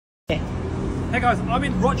Hey guys, I'm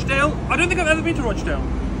in Rochdale. I don't think I've ever been to Rochdale.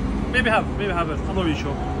 Maybe I have, maybe I haven't. I'm not really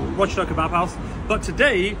sure. Rochdale Kebab House. But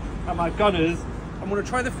today, at my Gunners, I'm going to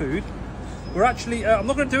try the food. We're actually, I'm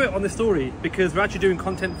not going to do it on this story because we're actually doing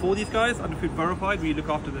content for these guys under Food Verified. We look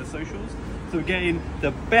after their socials. So we're getting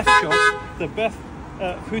the best shots, the best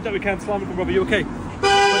food that we can. Salaam alaikum, brother, you okay?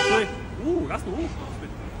 Ooh, that's cool.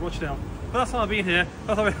 Rochdale. But that's why I've been here.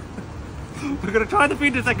 That's why we're going to try the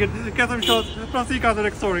food in a second, get some shots. I'll see you guys in the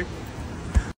next story.